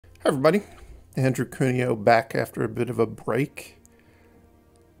Hi everybody, Andrew Cuneo back after a bit of a break.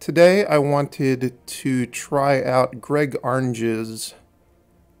 Today I wanted to try out Greg Orange's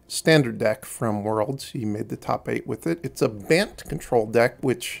standard deck from Worlds. He made the top 8 with it. It's a Bant control deck,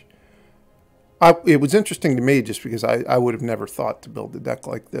 which it was interesting to me just because I would have never thought to build a deck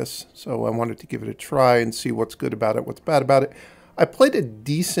like this. So I wanted to give it a try and see what's good about it, what's bad about it. I played a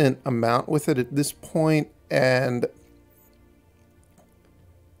decent amount with it at this point, and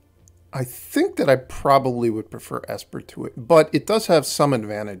I think that I probably would prefer Esper to it, but it does have some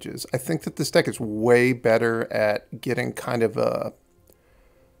advantages. I think that this deck is way better at getting kind of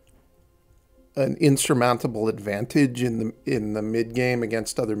an insurmountable advantage in the mid game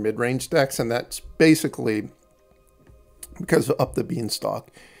against other mid-range decks, and that's basically because of Up the Beanstalk.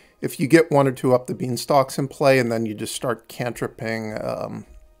 If you get one or two Up the Beanstalks in play, and then you just start cantripping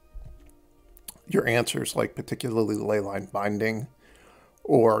your answers, like particularly Leyline Binding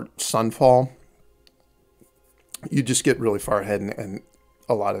or Sunfall, you just get really far ahead, and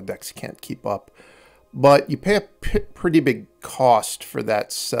a lot of decks can't keep up. But you pay a pretty big cost for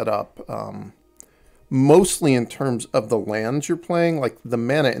that setup, mostly in terms of the lands you're playing. Like, the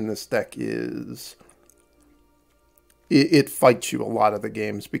mana in this deck is... It fights you a lot of the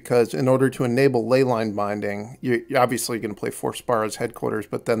games, because in order to enable Leyline Binding, you're obviously going to play 4 Spara's Headquarters,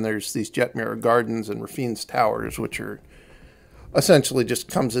 but then there's these Jetmir Gardens and Raffine's Towers, which are essentially just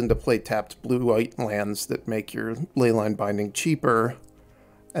comes into play tapped blue-white lands that make your Leyline Binding cheaper.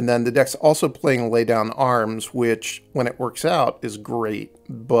 And then the deck's also playing Lay Down Arms, which, when it works out, is great,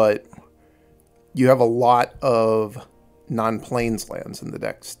 but you have a lot of non-plains lands in the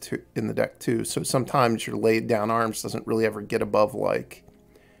deck too. So sometimes your Laid Down Arms doesn't really ever get above like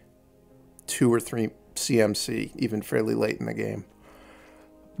 2 or 3 CMC, even fairly late in the game.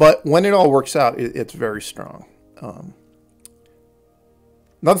 But when it all works out, it's very strong.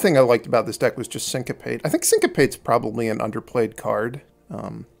 Another thing I liked about this deck was just Syncopate. I think Syncopate's probably an underplayed card.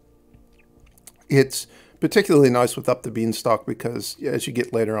 It's particularly nice with Up the Beanstalk because as you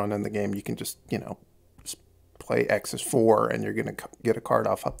get later on in the game, you can just, just play X as 4 and you're going to get a card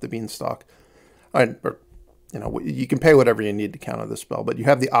off Up the Beanstalk. You can pay whatever you need to counter the spell, but you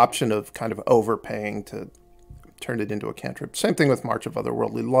have the option of kind of overpaying to turn it into a cantrip. Same thing with March of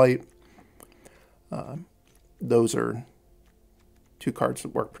Otherworldly Light. Those are 2 cards that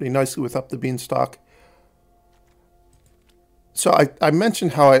work pretty nicely with Up the Beanstalk. So I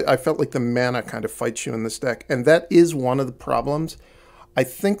mentioned how I felt like the mana kind of fights you in this deck, and that is one of the problems. I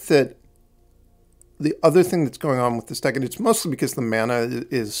think that the other thing that's going on with this deck, and it's mostly because the mana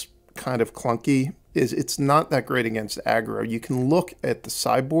is kind of clunky, is it's not that great against aggro. You can look at the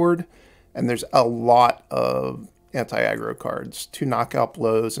sideboard, and there's a lot of anti-aggro cards. 2 Knockout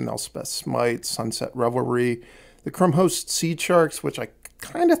Blows, and Elspeth's Smite, Sunset Revelry, the Chrome Host Seedsharks, which I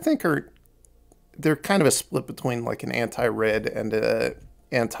kind of think they're kind of a split between like an anti-red and a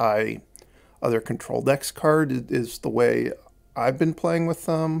anti-other control decks card is the way I've been playing with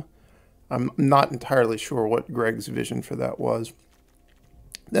them. I'm not entirely sure what Greg's vision for that was.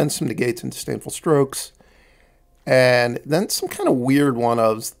 Then some Negates and Disdainful Strokes. And then some kind of weird one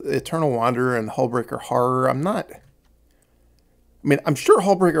of Eternal Wanderer and Hullbreaker Horror. I'm sure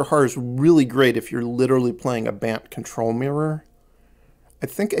Hullbreaker Horror is really great if you're literally playing a Bant control mirror. I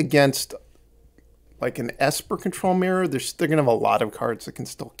think against like an Esper control mirror, they're going to have a lot of cards that can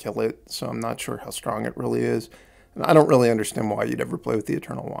still kill it, so I'm not sure how strong it really is. And I don't really understand why you'd ever play with the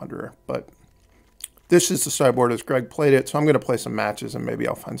Eternal Wanderer, but this is the sideboard as Greg played it, so I'm going to play some matches and maybe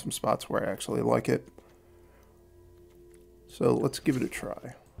I'll find some spots where I actually like it. So let's give it a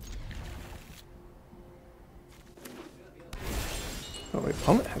try. Oh, the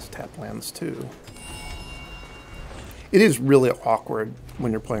opponent has tap lands too. It is really awkward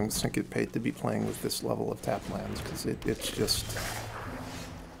when you're playing with Syncopate to be playing with this level of tap lands, because it's just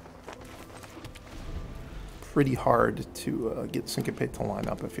pretty hard to get Syncopate to line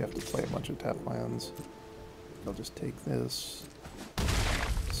up if you have to play a bunch of tap lands. I'll just take this,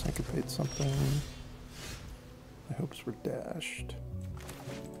 Syncopate something. My hopes were dashed.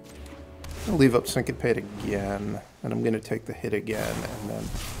 I'll leave up Syncopate again, and I'm going to take the hit again, and then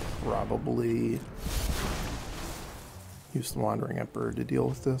probably use the Wandering Emperor to deal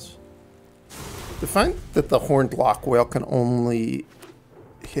with this. The fact that the Horned Loch-Whale can only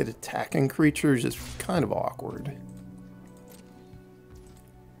hit attacking creatures is kind of awkward.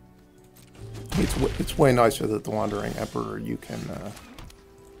 It's way nicer that the Wandering Emperor, you can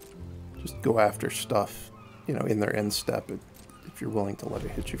just go after stuff, in their end step if you're willing to let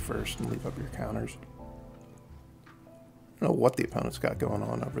it hit you first and leave up your counters. I don't know what the opponent's got going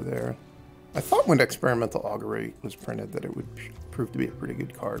on over there. I thought when Experimental Augury was printed that it would proved to be a pretty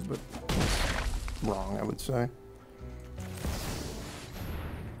good card, but wrong, I would say.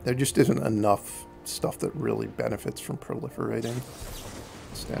 There just isn't enough stuff that really benefits from proliferating.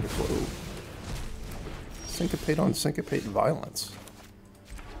 Standard flow. Syncopate on Syncopate Violence.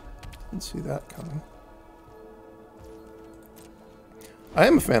 Didn't see that coming. I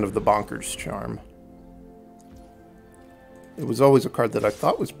am a fan of the Bonkers Charm. It was always a card that I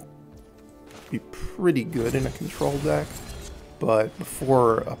thought was be pretty good in a control deck, but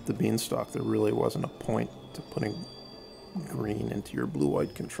before Up the Beanstalk, there really wasn't a point to putting green into your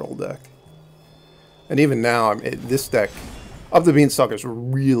blue-white control deck. And even now, this deck, Up the Beanstalk is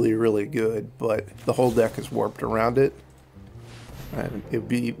really, really good, but the whole deck is warped around it. And it'd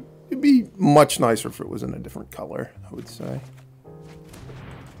be much nicer if it was in a different color, I would say.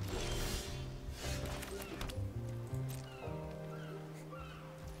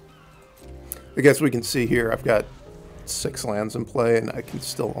 I guess we can see here I've got 6 lands in play, and I can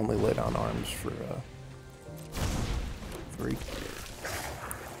still only lay down arms for 3.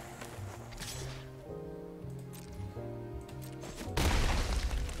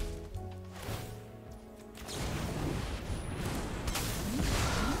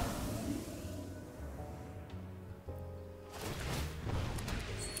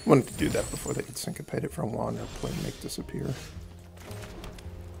 Wanted to do that before they could syncopate it for 1 or play Make Disappear.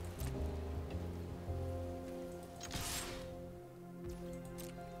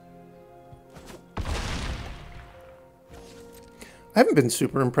 I haven't been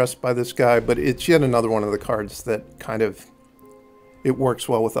super impressed by this guy, but it's yet another one of the cards that kind of, it works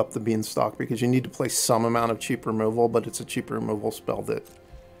well with Up the Beanstalk because you need to play some amount of cheap removal, but it's a cheap removal spell that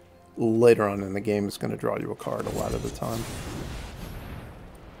later on in the game is going to draw you a card a lot of the time.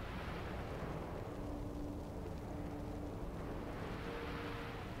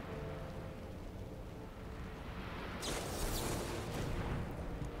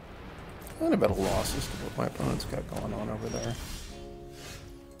 Kind of at a loss as to what my opponent's got going on over there.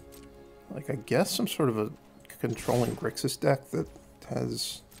 Like, I guess some sort of a controlling Grixis deck that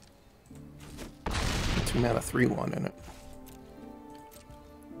has a 2-mana 3/1 in it.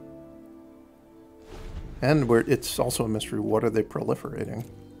 And where it's also a mystery, what are they proliferating?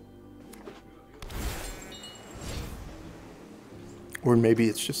 Or maybe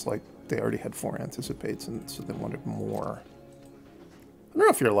it's just like they already had 4 Anticipates and so they wanted more. I don't know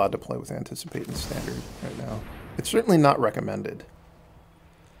if you're allowed to play with Anticipate in Standard right now. It's certainly not recommended.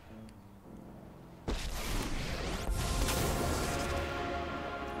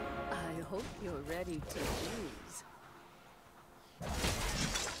 I hope you're ready to use.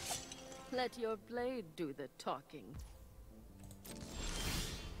 Let your blade do the talking.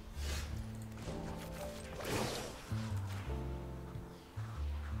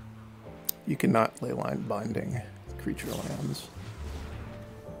 You cannot Leyline Binding creature lands.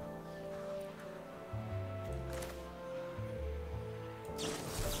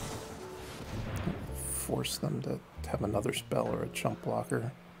 Force them to have another spell or a chump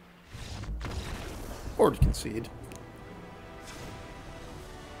blocker. Or to concede.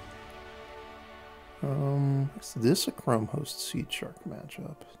 Is this a Chrome Host Seedshark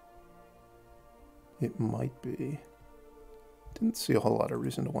matchup? It might be. Didn't see a whole lot of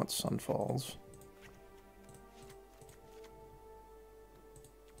reason to want Sunfalls.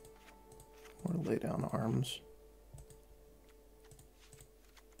 Or lay down arms.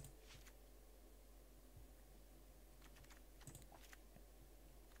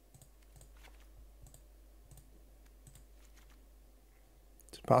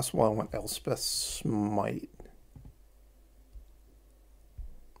 It's possible I want Elspeth's Smite.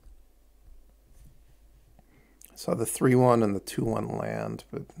 I saw the 3/1 and the 2/1 land,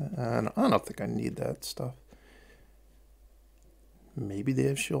 but I don't think I need that stuff. Maybe they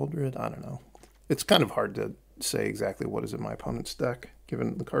have Shieldred? I don't know. It's kind of hard to say exactly what is in my opponent's deck,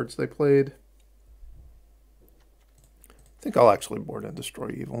 given the cards they played. I think I'll actually board and destroy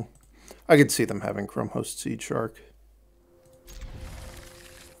evil. I could see them having Chrome Host Seedshark.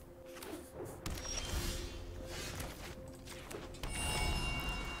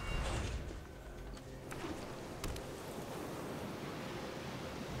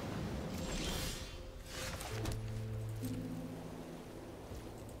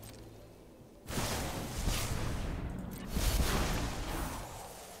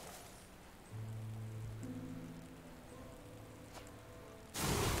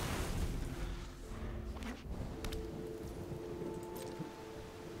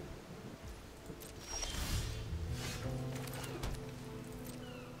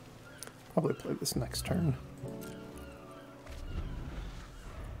 Probably play this next turn.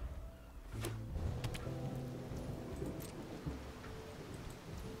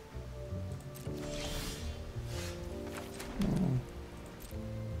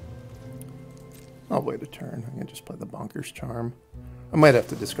 I'll wait a turn. I can just play the Bonkers Charm. I might have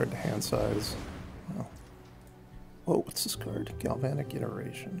to discard the hand size. Well, whoa, what's this card? Galvanic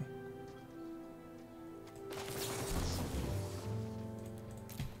Iteration.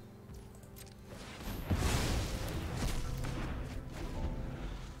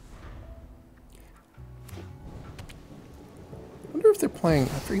 I wonder if they're playing,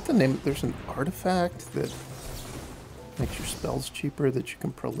 I forget the name, there's an artifact that makes your spells cheaper that you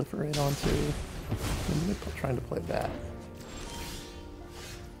can proliferate onto. Maybe they're trying to play that.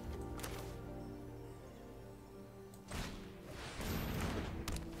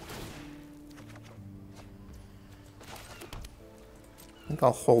 I think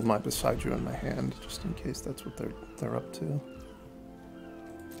I'll hold my Boseiju in my hand just in case that's what they're up to.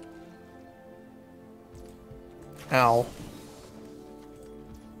 Ow.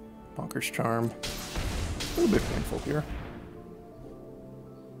 Bonkers Charm. A little bit painful here.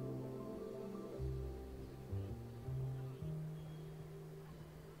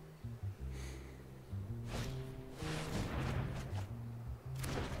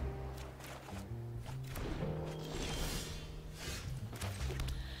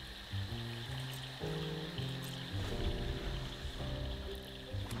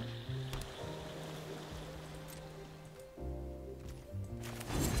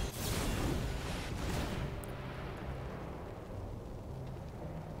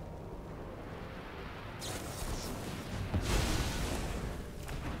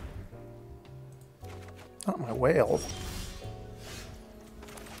 Not my whale.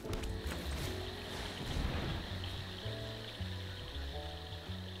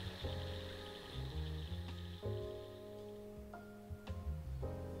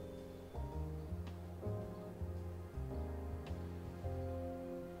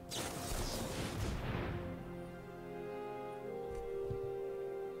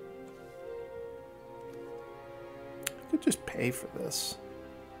 I could just pay for this.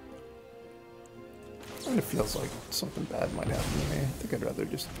 And it feels like something bad might happen to me. I think I'd rather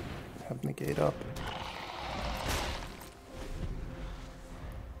just have Negate up.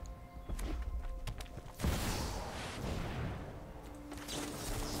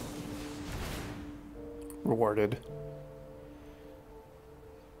 Rewarded.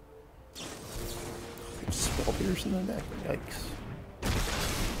 There's Spellpierce in the deck. Yikes.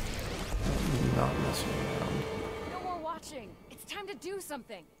 I'm not messing around. No more watching. It's time to do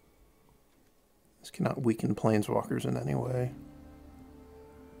something. This cannot weaken planeswalkers in any way.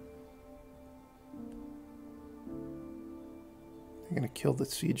 I'm going to kill the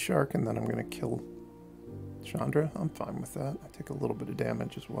Seedshark and then I'm going to kill Chandra. I'm fine with that. I take a little bit of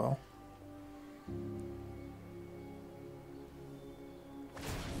damage as well.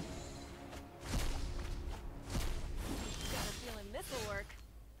 Got a feeling this'll work.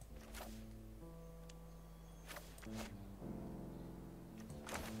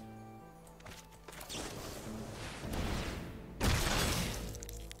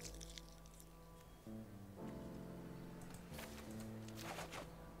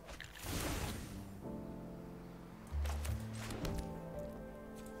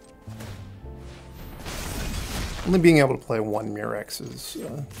 Only being able to play one Mirrex is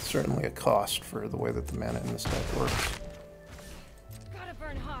certainly a cost for the way that the mana in this deck works. Gotta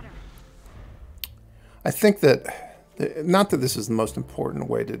burn hotter. I think that, not that this is the most important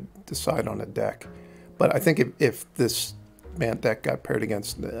way to decide on a deck, but I think if this Bant deck got paired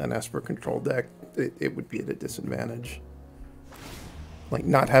against an Esper control deck, it would be at a disadvantage. Like,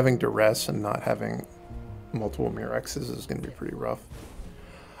 not having Duress and not having multiple Mirrexes is going to be pretty rough.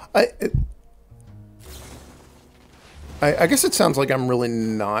 I guess it sounds like I'm really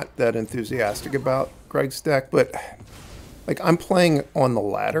not that enthusiastic about Greg's deck, but like I'm playing on the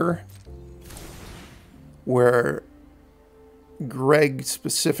ladder where Greg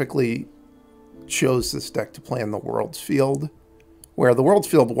specifically chose this deck to play in the World's Field, where the World's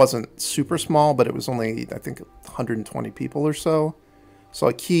Field wasn't super small, but it was only, I think, 120 people or so. So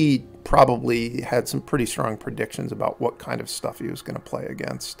like he probably had some pretty strong predictions about what kind of stuff he was going to play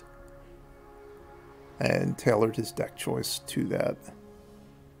against, and tailored his deck choice to that.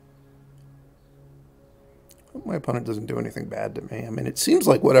 Hope my opponent doesn't do anything bad to me. I mean, it seems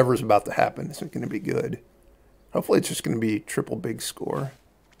like whatever's about to happen isn't going to be good. Hopefully it's just going to be triple big score.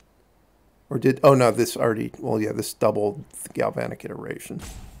 Or did... Oh, no, this already... Well, yeah, this doubled the Galvanic Iteration.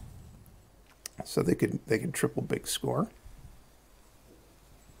 So they could triple big score.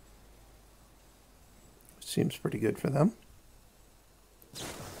 Seems pretty good for them.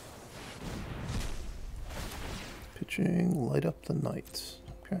 Pitching, Light Up the Night.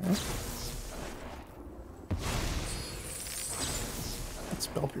 Okay. That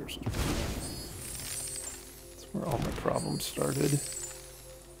Spellpierce is pretty good. where all my problems started.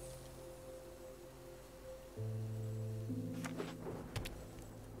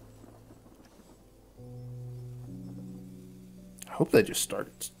 I hope they just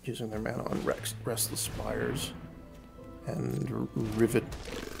start using their mana on Restless Spires and Rivet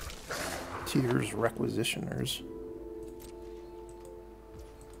Tears Requisitioners.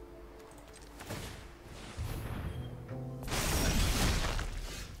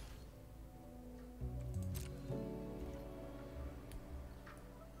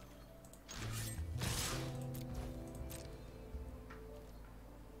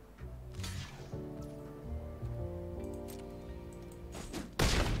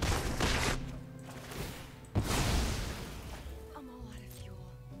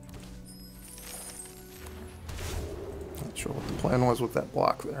 Sure what the plan was with that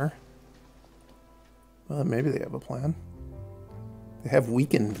block there. Well, maybe they have a plan. They have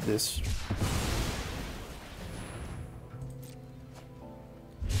weakened this.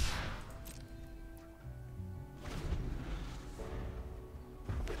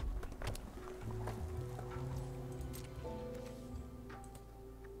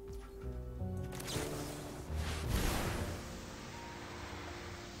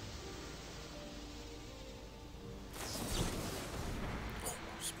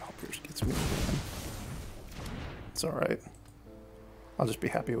 It's alright. I'll just be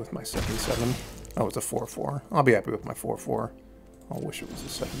happy with my 7/7. Oh, it's a 4/4. I'll be happy with my 4/4. I'll wish it was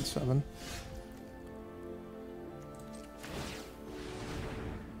a 7/7.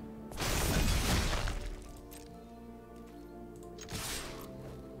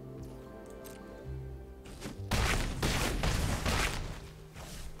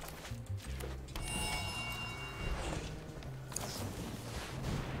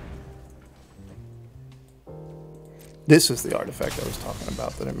 This is the artifact I was talking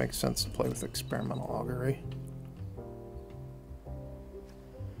about, that it makes sense to play with Experimental Augury.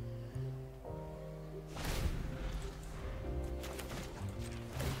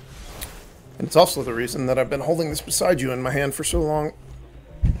 And it's also the reason that I've been holding this Boseiju in my hand for so long.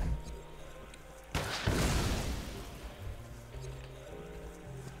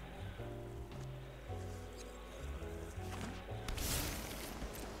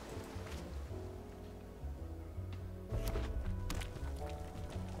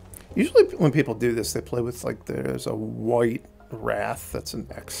 Usually when people do this, they play with, like, there's a white Wrath that's an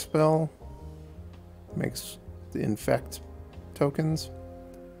X spell. Makes the infect tokens.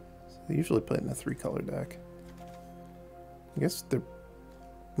 So they usually play it in a 3-color deck. I guess they're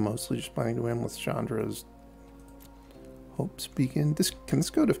mostly just planning to win with Chandra's Hope's Beacon. Can this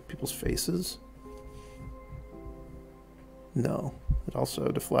go to people's faces? No. It also,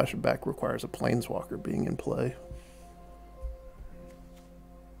 to flash it back, requires a Planeswalker being in play.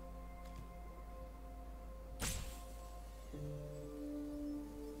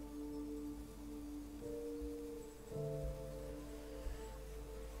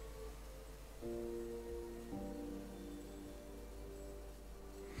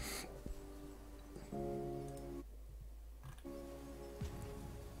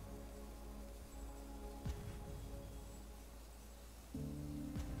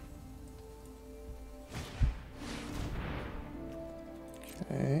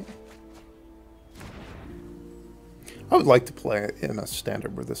 Okay. I would like to play it in a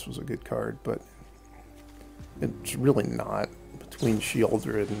standard where this was a good card, but it's really not. Between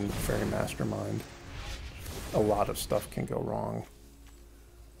Shieldred and Fairy Mastermind, a lot of stuff can go wrong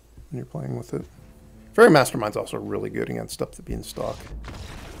when you're playing with it. Fairy Mastermind's also really good against Up the Beanstalk.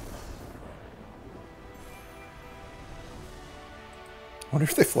 I wonder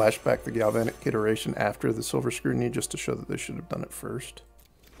if they flash back the Galvanic iteration after the Silver Scrutiny just to show that they should have done it first.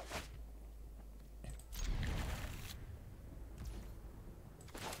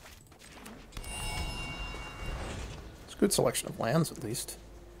 It's a good selection of lands, at least.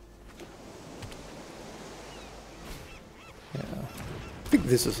 Yeah. I think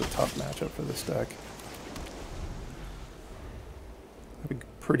this is a tough matchup for this deck. Have a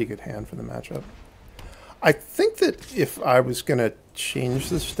pretty good hand for the matchup. I think that if I was going to change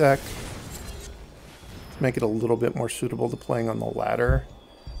this deck to make it a little bit more suitable to playing on the ladder,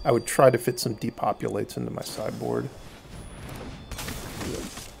 I would try to fit some depopulates into my sideboard.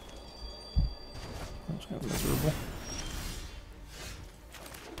 That's kind of miserable.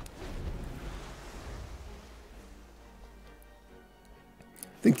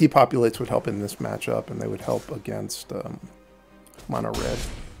 I think depopulates would help in this matchup, and they would help against mono red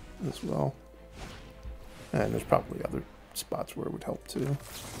as well. And there's probably other spots where it would help too.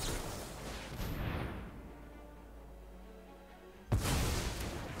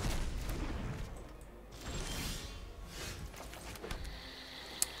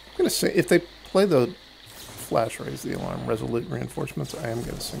 to if they play the flash raise the alarm, resolute reinforcements, I am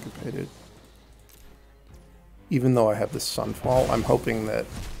going to syncopate it. Even though I have this Sunfall, I'm hoping that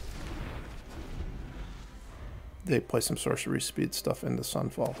they play some sorcery speed stuff into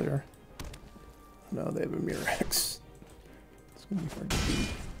Sunfall here. No, they have a Mirrex. It's going to be hard to beat.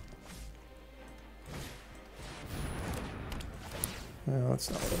 No, that's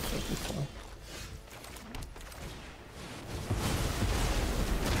not what I was hoping for.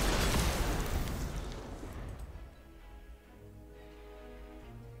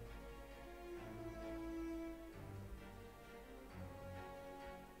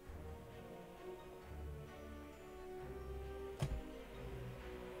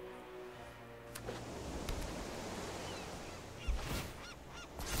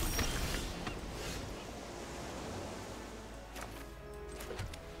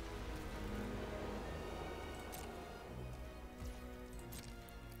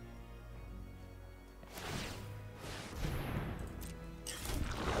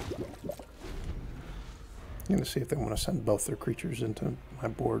 I'm going to see if they want to send both their creatures into my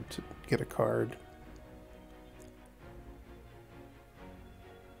board to get a card.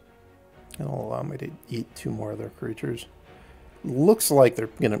 It'll allow me to eat 2 more of their creatures. Looks like they're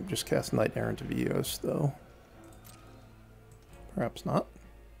going to just cast Knight Errant of Eos, though. Perhaps not.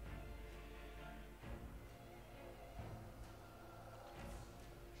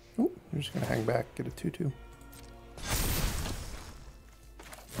 Oh, they're just going to hang back, get a 2/2.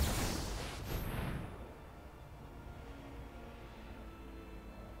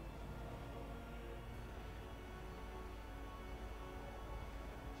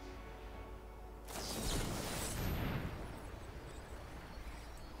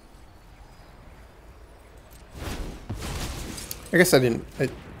 I guess I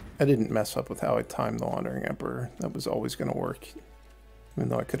didn't mess up with how I timed the Wandering Emperor. That was always going to work, even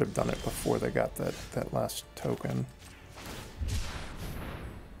though I could have done it before they got that last token.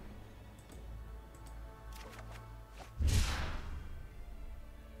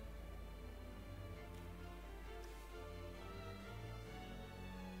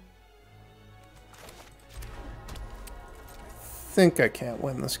 I think I can't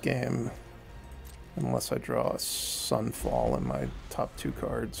win this game unless I draw a Sunfall in my top 2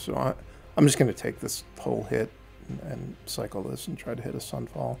 cards. So I'm just going to take this whole hit and cycle this and try to hit a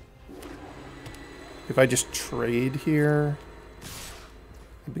Sunfall. If I just trade here,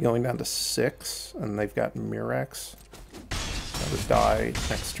 I'd be going down to 6, and they've got Mirrex. I would die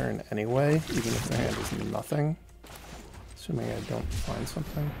next turn anyway, even if their hand is nothing, assuming I don't find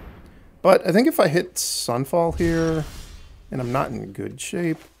something. But I think if I hit Sunfall here, and I'm not in good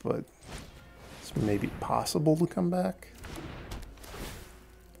shape, but maybe possible to come back.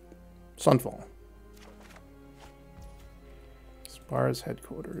 Sunfall. Spara's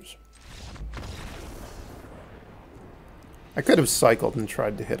headquarters. I could have cycled and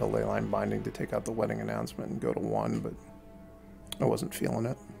tried to hit a Leyline Binding to take out the wedding announcement and go to 1, but I wasn't feeling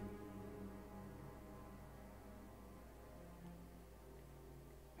it.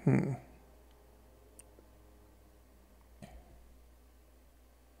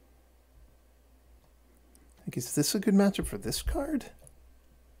 Is this a good matchup for this card?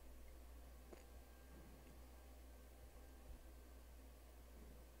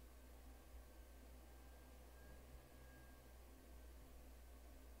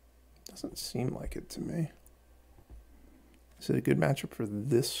 Doesn't seem like it to me. Is it a good matchup for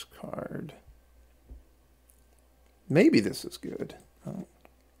this card? Maybe this is good. Oh.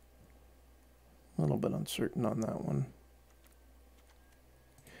 A little bit uncertain on that one.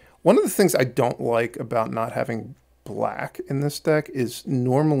 One of the things I don't like about not having black in this deck is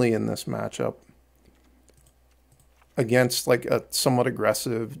normally in this matchup against like a somewhat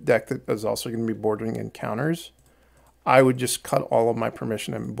aggressive deck that is also going to be bordering in counters, I would just cut all of my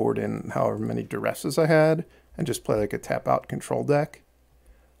permission and board in however many duresses I had and just play like a tap out control deck.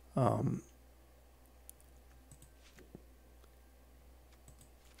 And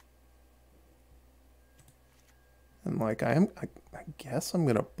like I guess I'm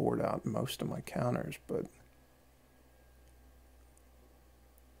gonna board out most of my counters, but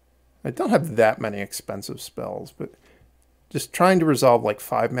I don't have that many expensive spells, but just trying to resolve like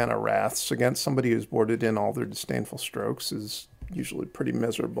 5-mana Wraths against somebody who's boarded in all their Disdainful Strokes is usually pretty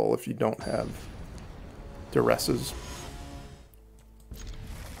miserable if you don't have duresses.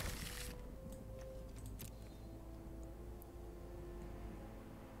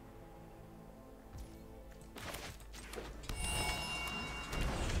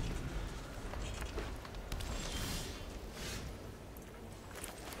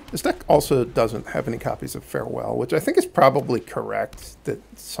 This deck also doesn't have any copies of Farewell, which I think is probably correct,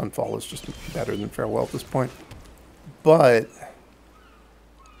 that Sunfall is just better than Farewell at this point. But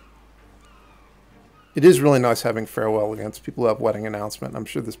it is really nice having Farewell against people who have Wedding Announcement. I'm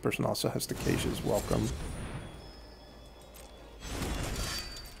sure this person also has Takesha's Welcome.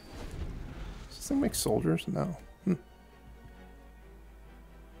 Does this thing make soldiers? No.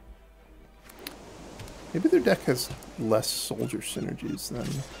 Maybe their deck has less soldier synergies than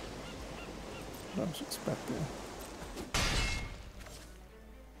what I was expecting.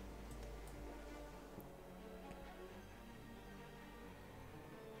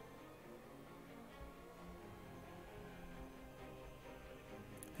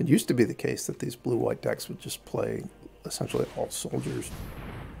 It used to be the case that these blue-white decks would just play essentially all soldiers.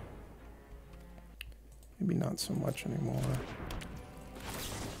 Maybe not so much anymore.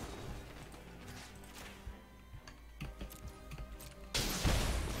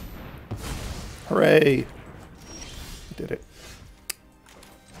 Hooray! I did it.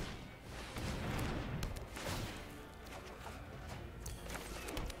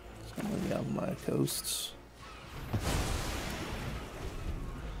 Some of the Yavimaya Coasts.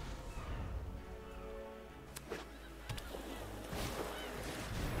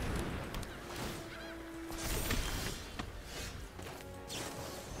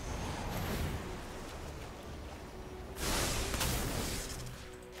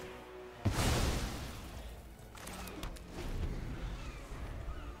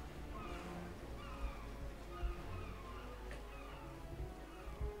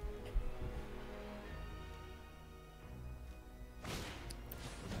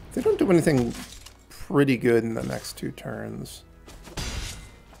 They don't do anything pretty good in the next 2 turns.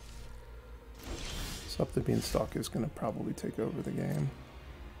 So Up the Beanstalk is going to probably take over the game.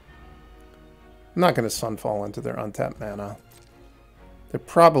 I'm not going to Sunfall into their untapped mana. They're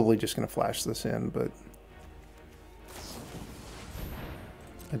probably just going to flash this in, but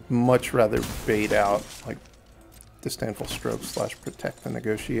I'd much rather bait out like Disdainful Stroke / Protect the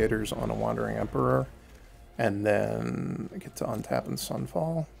Negotiators on a Wandering Emperor, and then get to untap and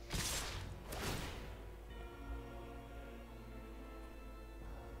Sunfall.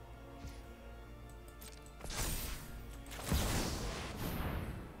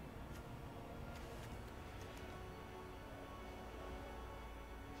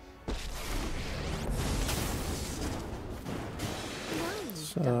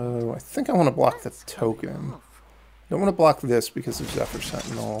 So I think I want to block the token. Don't want to block this because of Zephyr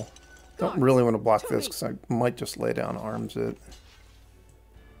Sentinel. Don't really want to block this because I might just lay down arms it.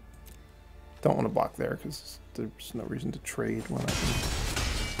 Don't want to block there because there's no reason to trade when I can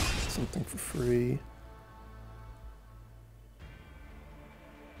get something for free.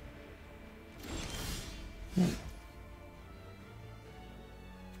 Let's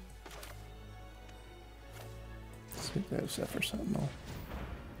see if there's Zephyr Sentinel.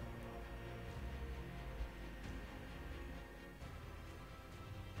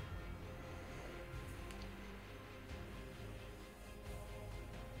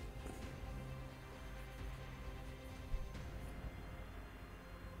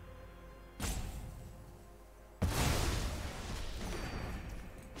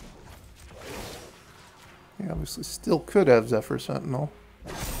 Obviously still could have Zephyr Sentinel.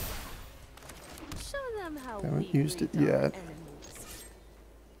 Show them how Haven't used it yet.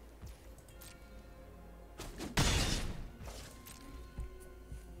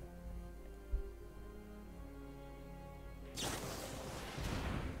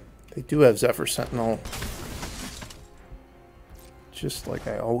 They do have Zephyr Sentinel, just like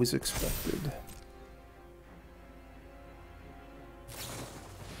I always expected.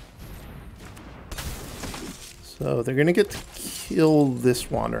 So they're going to get to kill this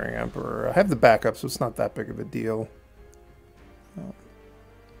Wandering Emperor. I have the backup, so it's not that big of a deal.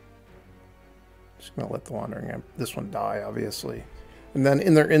 Just going to let the this one die, obviously. And then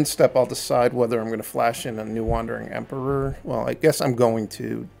in their instep, I'll decide whether I'm going to flash in a new Wandering Emperor. Well, I guess I'm going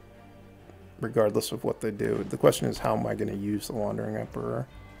to, regardless of what they do. The question is, how am I going to use the Wandering Emperor?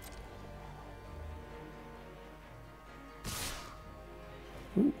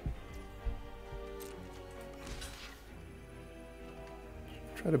 Ooh.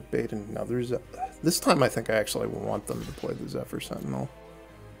 Try to bait another This time I think I actually want them to play the Zephyr Sentinel.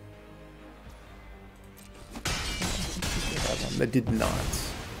 They did not.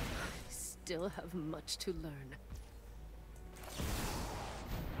 I still have much to learn.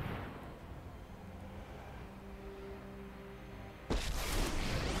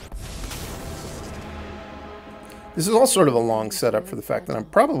 This is all sort of a long setup for the fact that I'm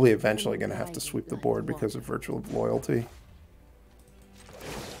probably eventually going to have to sweep the board because of Virtue of Loyalty.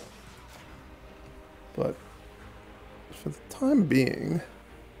 But for the time being,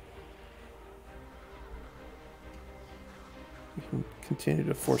 we can continue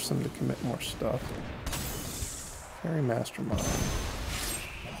to force them to commit more stuff. Very mastermind.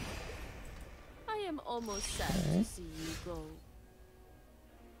 I am almost sad to see you go.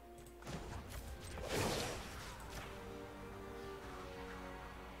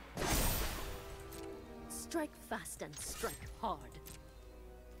 Strike fast and strike hard.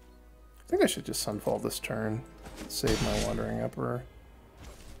 I think I should just Sunfall this turn. Save my Wandering Emperor.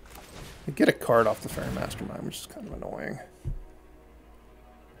 I get a card off the Fairy Mastermind, which is kind of annoying.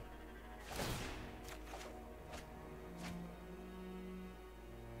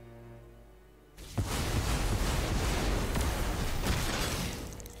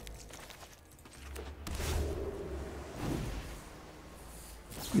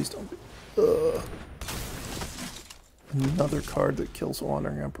 Please don't be... Another card that kills a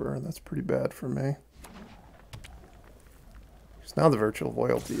Wandering Emperor. That's pretty bad for me. Because now the Virtual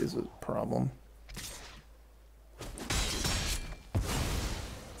Loyalty is a problem.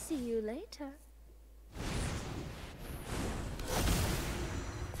 See you later.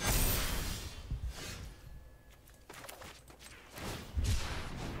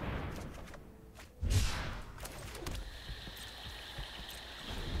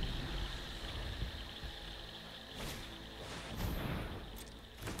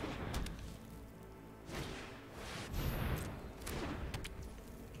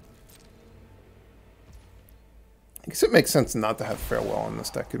 I guess it makes sense not to have Farewell in this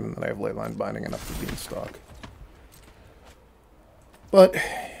deck, given that I have Leyline Binding and Up the Beanstalk. But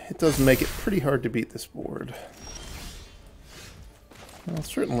it does make it pretty hard to beat this board. Well,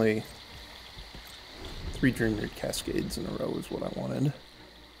 certainly 3 Dreamroot Cascades in a row is what I wanted.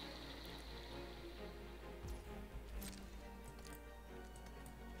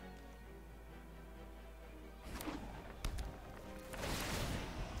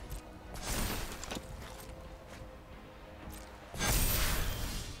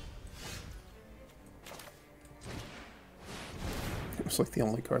 It's like the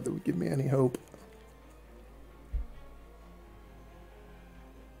only card that would give me any hope.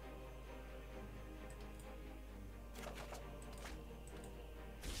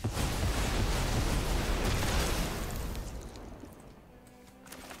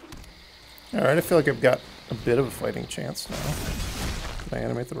 Alright, I feel like I've got a bit of a fighting chance now. Can I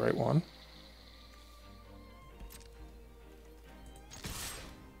animate the right one?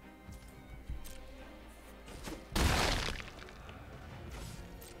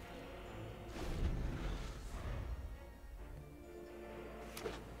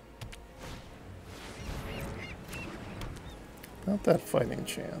 Not that fighting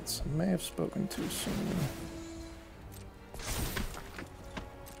chance. I may have spoken too soon.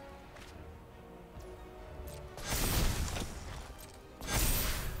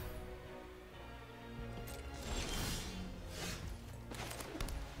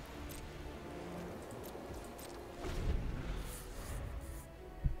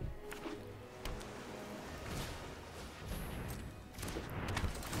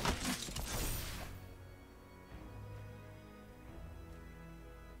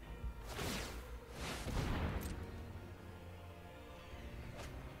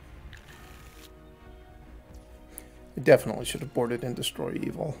 I definitely should have boarded in Destroy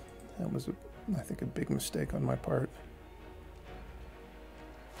Evil. That was, I think, a big mistake on my part.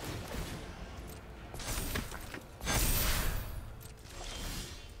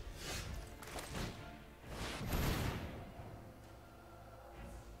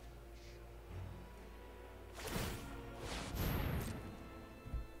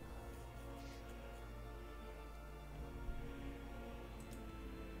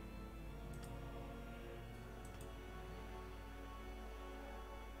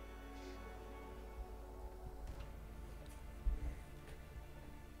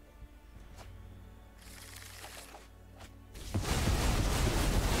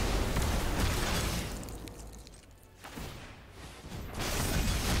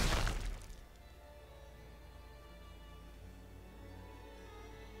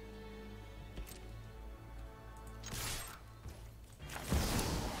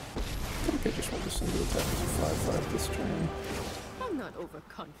 I just want this into attack as a 5/5 this turn. I'm not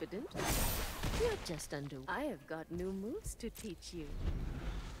overconfident. You're just under. I have got new moves to teach you.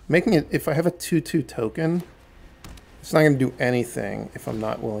 Making it, if I have a 2/2 token, it's not going to do anything if I'm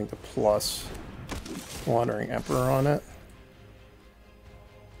not willing to plus Wandering Emperor on it.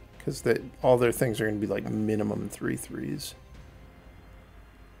 Because all their things are going to be like minimum 3/3s.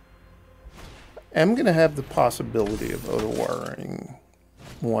 I'm going to have the possibility of Otawara-ing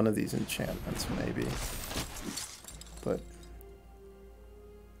one of these enchantments, maybe. But it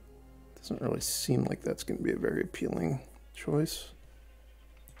doesn't really seem like that's going to be a very appealing choice.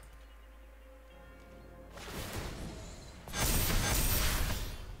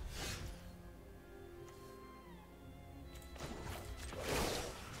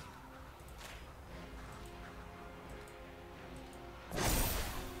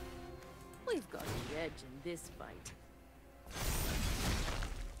 We've got the edge in this fight.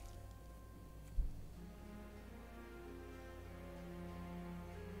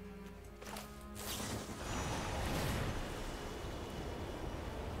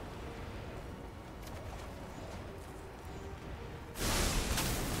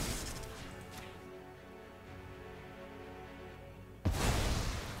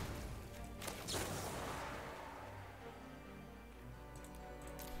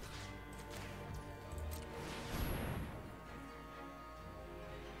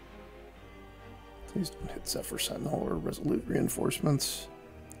 Please don't hit Zephyr Sentinel or Resolute Reinforcements.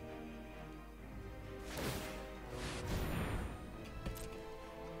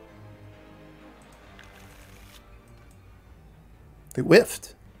 They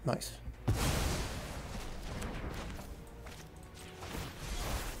whiffed. Nice.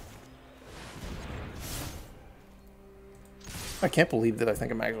 I can't believe that I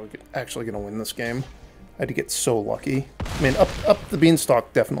think I'm actually going to win this game. I had to get so lucky. I mean, up the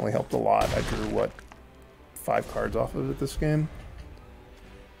Beanstalk definitely helped a lot. I drew, what, 5 cards off of it this game?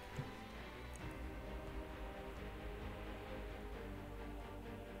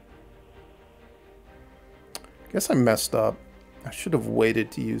 I guess I messed up. I should have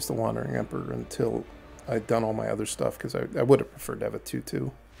waited to use the Wandering Emperor until I'd done all my other stuff, because I would have preferred to have a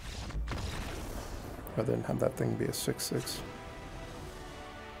 2/2. Rather than have that thing be a 6/6.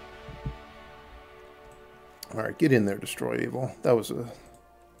 Alright, get in there, Destroy Evil. That was a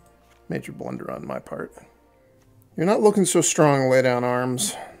major blunder on my part. You're not looking so strong, Lay Down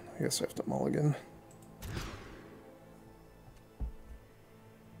Arms. I guess I have to mulligan.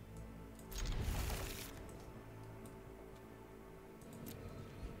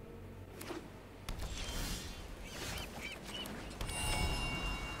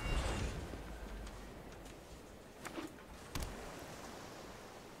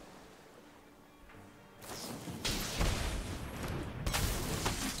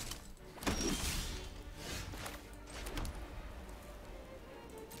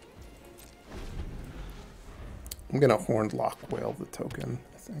 I'm gonna Horned Loch-Whale the token,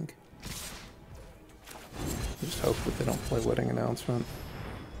 I think. Just hope that they don't play Wedding Announcement.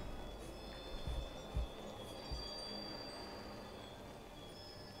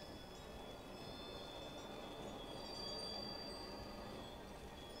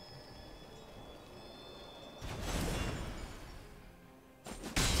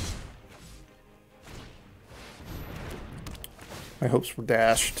 My hopes were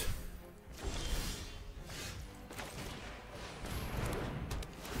dashed.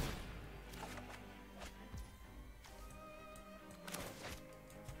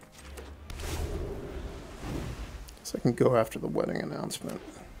 I can go after the Wedding Announcement.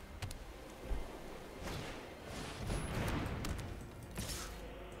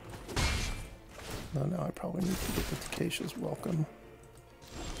 No, now I probably need to get the Takesha's Welcome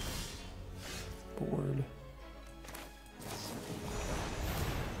board.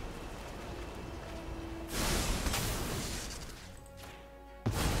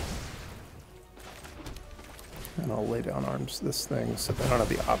 And I'll Lay Down Arms this thing so that I don't have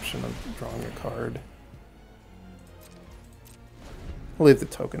the option of drawing a card. I'll leave the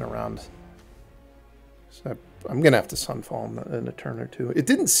token around. So I'm going to have to Sunfall in a turn or two. It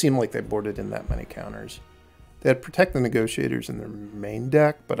didn't seem like they boarded in that many counters. They had Protect the Negotiators in their main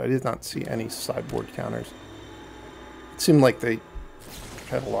deck, but I did not see any sideboard counters. It seemed like they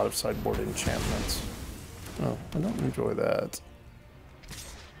had a lot of sideboard enchantments. Oh, I don't enjoy that.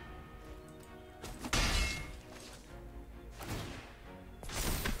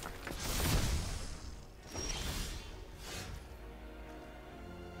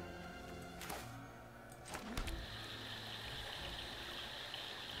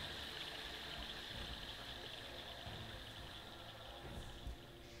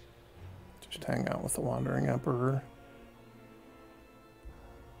 Just hang out with the Wandering Emperor.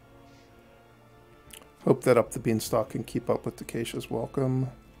 Hope that Up the Beanstalk can keep up with Takesha's Welcome.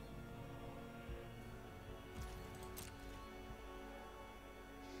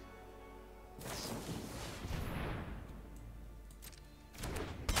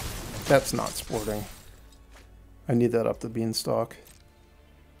 That's not sporting. I need that Up the Beanstalk.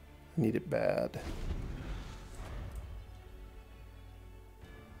 I need it bad.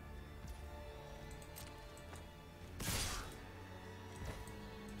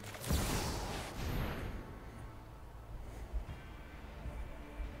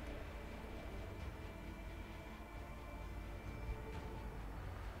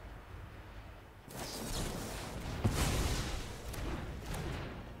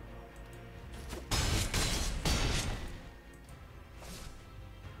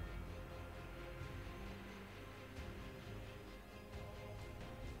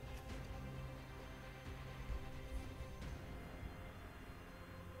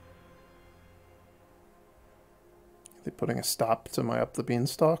 They putting a stop to my Up the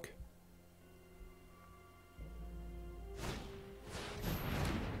Beanstalk?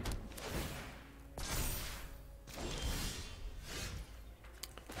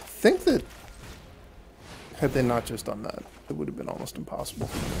 I think that had they not just done that, it would have been almost impossible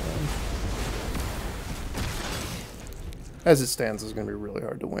for me to win. As it stands, it's going to be really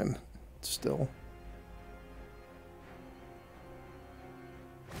hard to win still.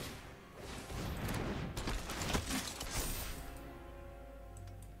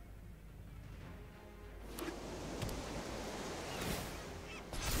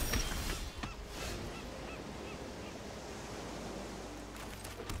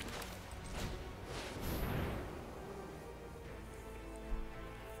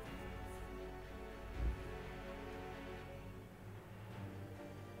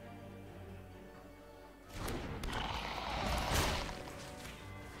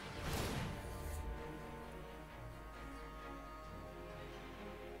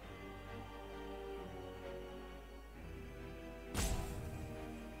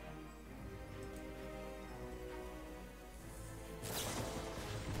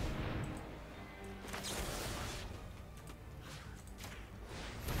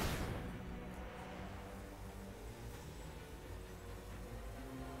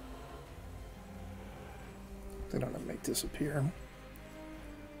 They don't have to make disappear.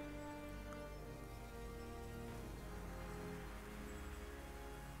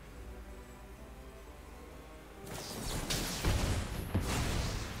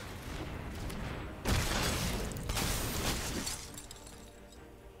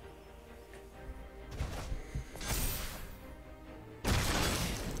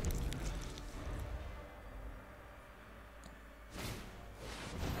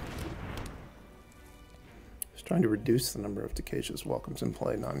 Trying to reduce the number of Dacacious Welcomes in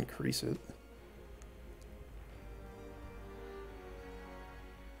play, not increase it.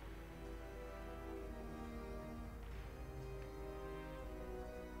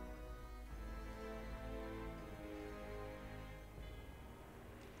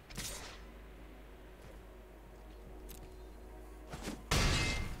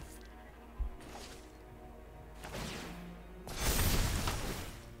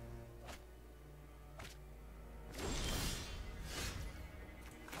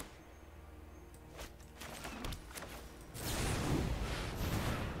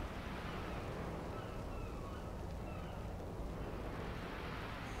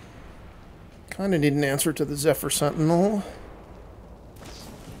 Kind of need an answer to the Zephyr Sentinel.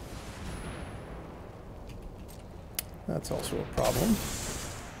 That's also a problem.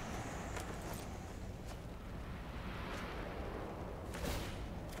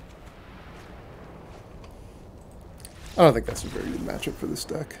 I don't think that's a very good matchup for this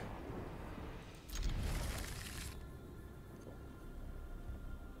deck.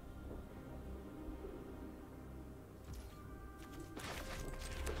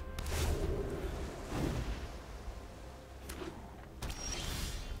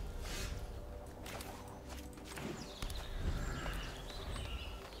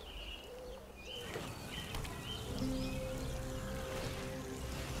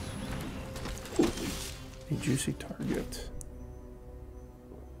 Juicy target.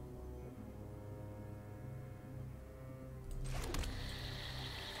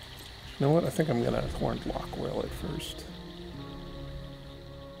 You know what? I think I'm gonna Horned Loch-Whale it first.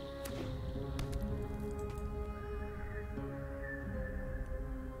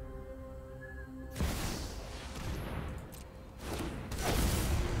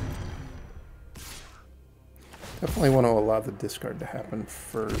 Definitely want to allow the discard to happen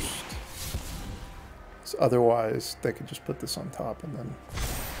first. Otherwise, they could just put this on top and then...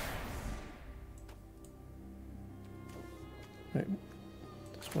 Wait,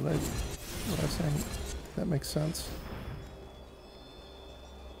 that's what I was saying. That makes sense.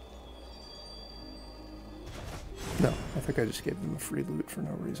 No, I think I just gave them a free loot for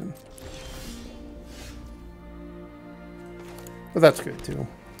no reason. But that's good too.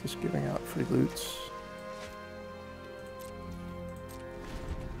 Just giving out free loots.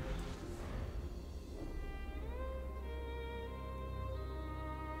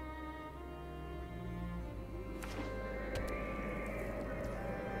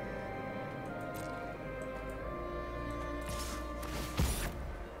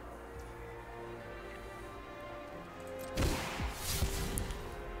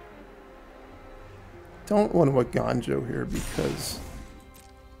 Don't want to Eiganjo here because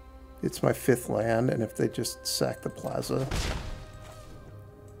it's my 5th land, and if they just sack the plaza,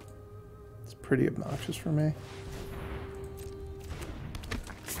 it's pretty obnoxious for me.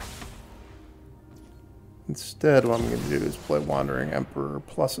 Instead, what I'm going to do is play Wandering Emperor,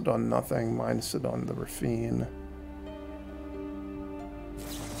 plus it on nothing, minus it on the Raffine.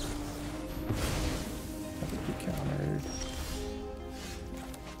 That would be countered.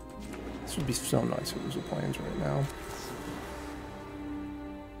 This would be so nice if it was a Plains right now.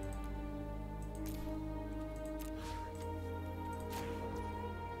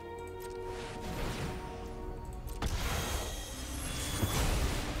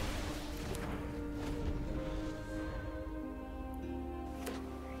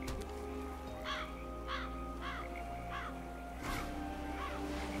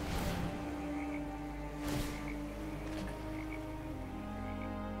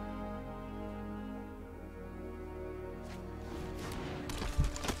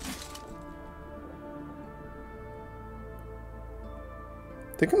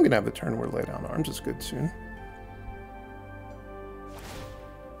 I think I'm going to have a turn where Lay Down Arms is good soon.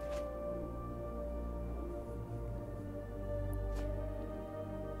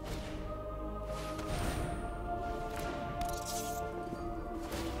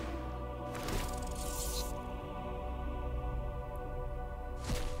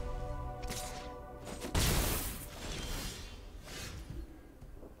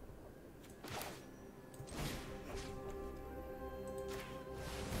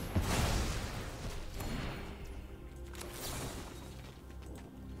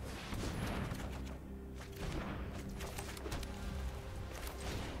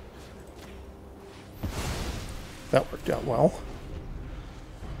 That worked out well.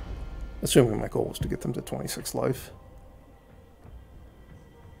 Assuming my goal was to get them to 26 life.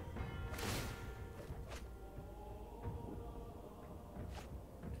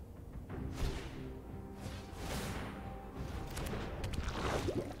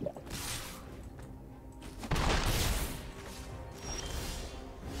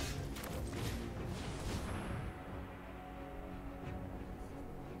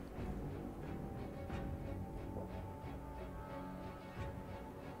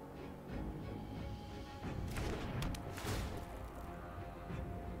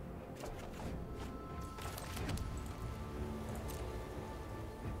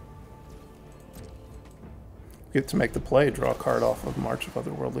 Get to make the play, draw a card off of March of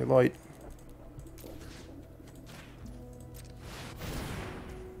Otherworldly Light.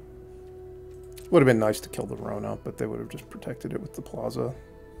 Would have been nice to kill the Rona, but they would have just protected it with the Plaza.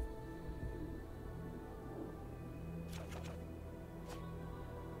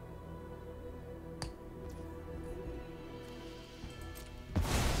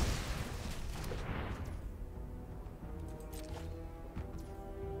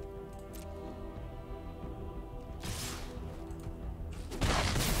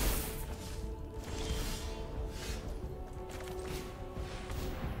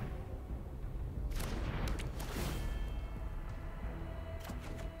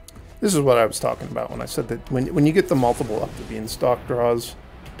 This is what I was talking about when I said that when you get the multiple Up the Beanstalk draws,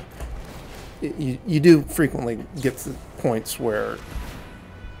 you do frequently get the points where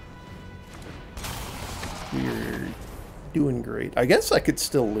you're doing great. I guess I could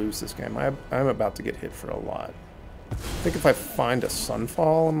still lose this game. I'm about to get hit for a lot. I think if I find a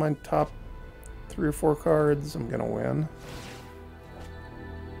Sunfall in my top 3 or 4 cards, I'm going to win.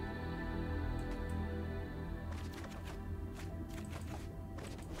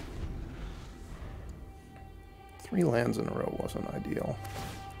 Three lands in a row wasn't ideal.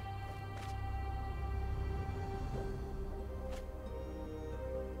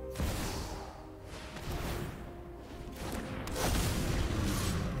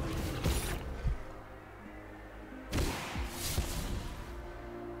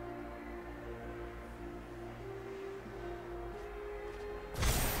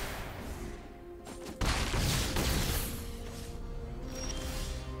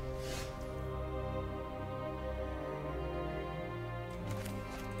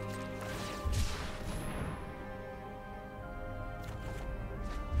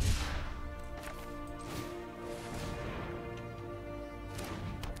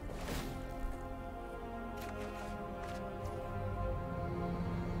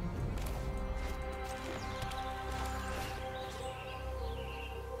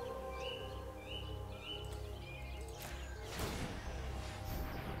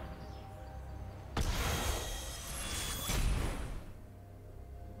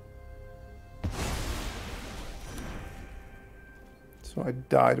 So I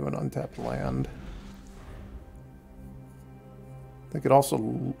die to an untapped land. They could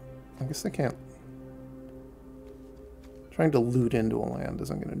also... I guess they can't. Trying to loot into a land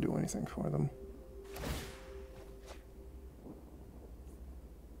isn't going to do anything for them.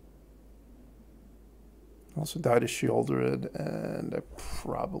 Also die to Shieldred, and I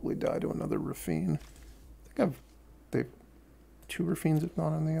probably die to another Raffine. I think they've 2 Raffines have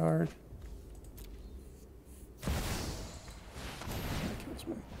gone in the yard. That kills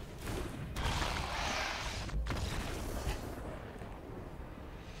me.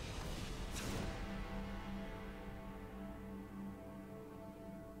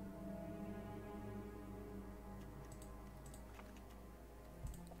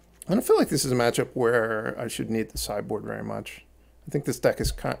 I don't feel like this is a matchup where I should need the sideboard very much. I think this deck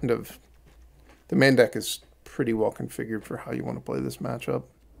is kind of... The main deck is pretty well configured for how you want to play this matchup.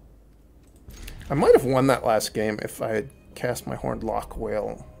 I might have won that last game if I had cast my Horned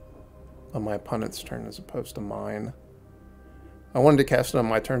Loch-Whale on my opponent's turn as opposed to mine. I wanted to cast it on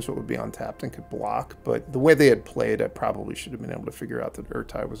my turn so it would be untapped and could block, but the way they had played, I probably should have been able to figure out that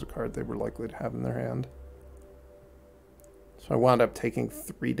Urtai was a card they were likely to have in their hand. So I wound up taking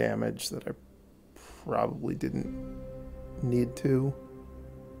 3 damage that I probably didn't need to.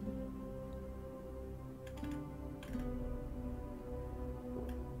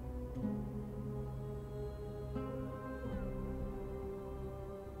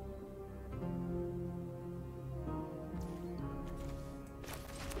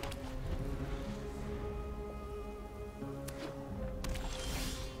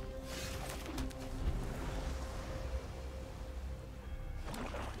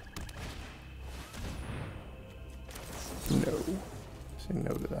 No. Say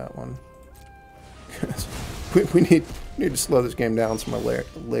no to that one. we need to slow this game down so my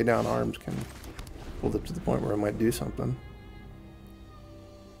lay down arms can hold up to the point where I might do something.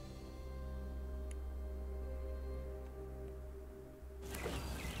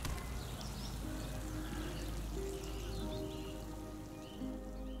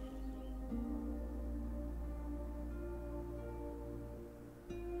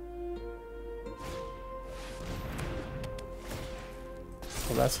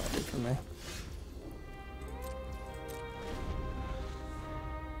 Well, that's not good for me.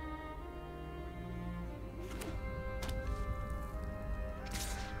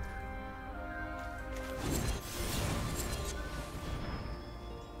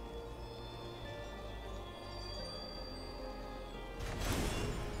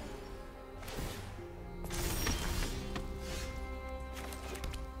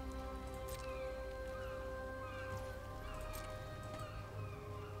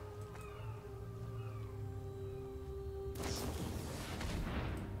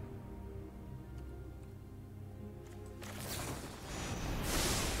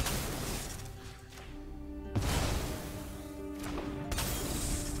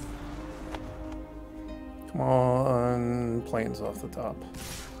 Come on, planes off the top.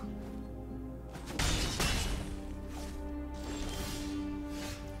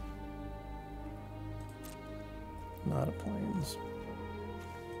 Not a planes.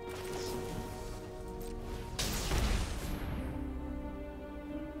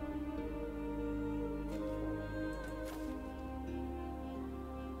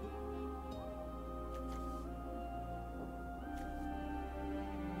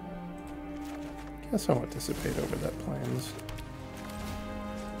 Guess I want to dissipate over that plains.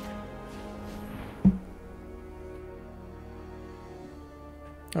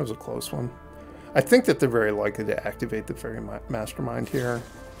 That was a close one. I think that they're very likely to activate the Fairy Mastermind here.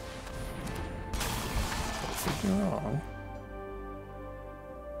 I think you're wrong.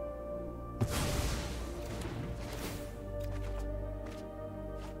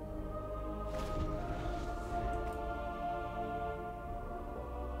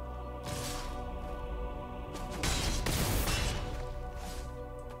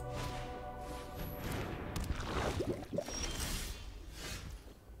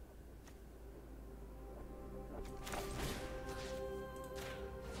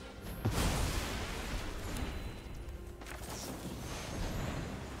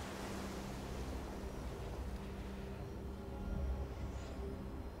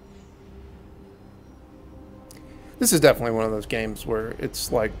 This is definitely one of those games where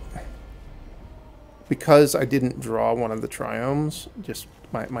it's like, because I didn't draw one of the triomes, just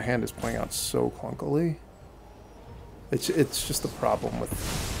my hand is playing out so clunkily. It's just the problem with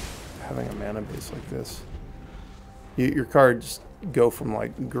having a mana base like this. Your cards go from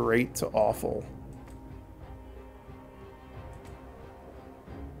like great to awful.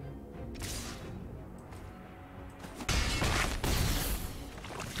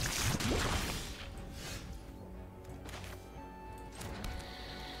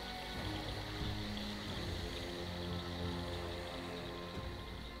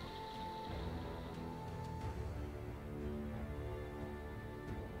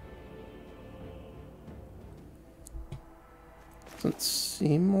 Doesn't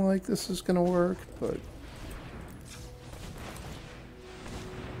seem like this is going to work, but...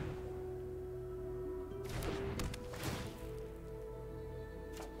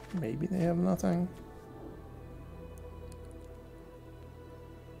 maybe they have nothing.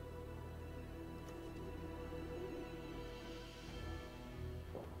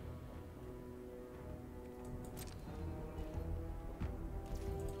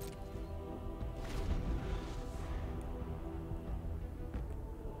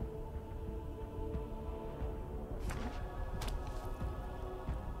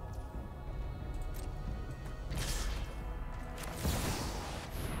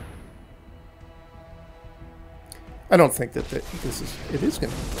 I don't think that it is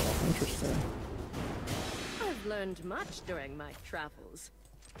going to be well. Interesting. I've learned much during my travels.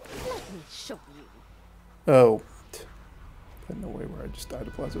 Let me show you. Oh. No way where I just died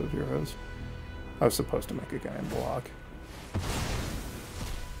to Plaza of Heroes. I was supposed to make a guy in block.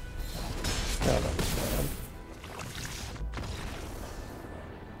 Oh, that was bad.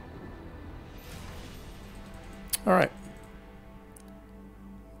 Alright.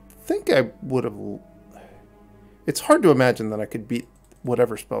 I think I would have... It's hard to imagine that I could beat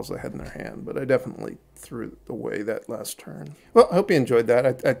whatever spells they had in their hand, but I definitely threw away that last turn. Well, I hope you enjoyed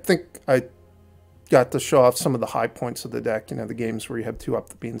that. I think I got to show off some of the high points of the deck, you know, the games where you have 2 Up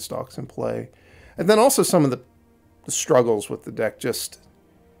the Beanstalks in play. And then also some of the struggles with the deck. Just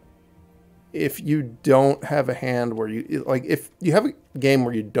if you don't have a hand where you, like, if you have a game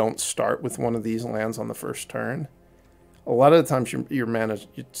where you don't start with one of these lands on the first turn, a lot of the times your mana,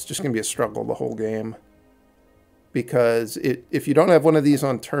 it's just going to be a struggle the whole game. Because if you don't have one of these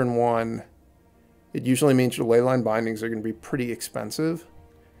on turn 1, it usually means your Leyline Bindings are going to be pretty expensive.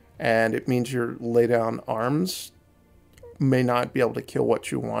 And it means your laydown arms may not be able to kill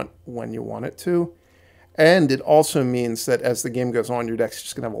what you want when you want it to. And it also means that as the game goes on, your deck's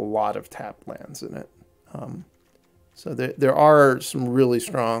just going to have a lot of tapped lands in it. So there are some really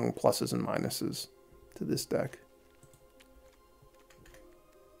strong pluses and minuses to this deck.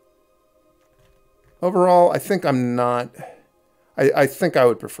 Overall, I think I'm not... I think I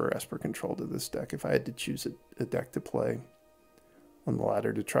would prefer Esper Control to this deck if I had to choose a deck to play on the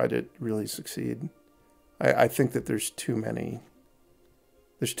ladder to try to really succeed. I think that there's too many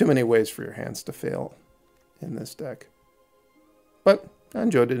ways for your hands to fail in this deck. But I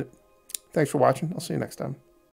enjoyed it. Thanks for watching. I'll see you next time.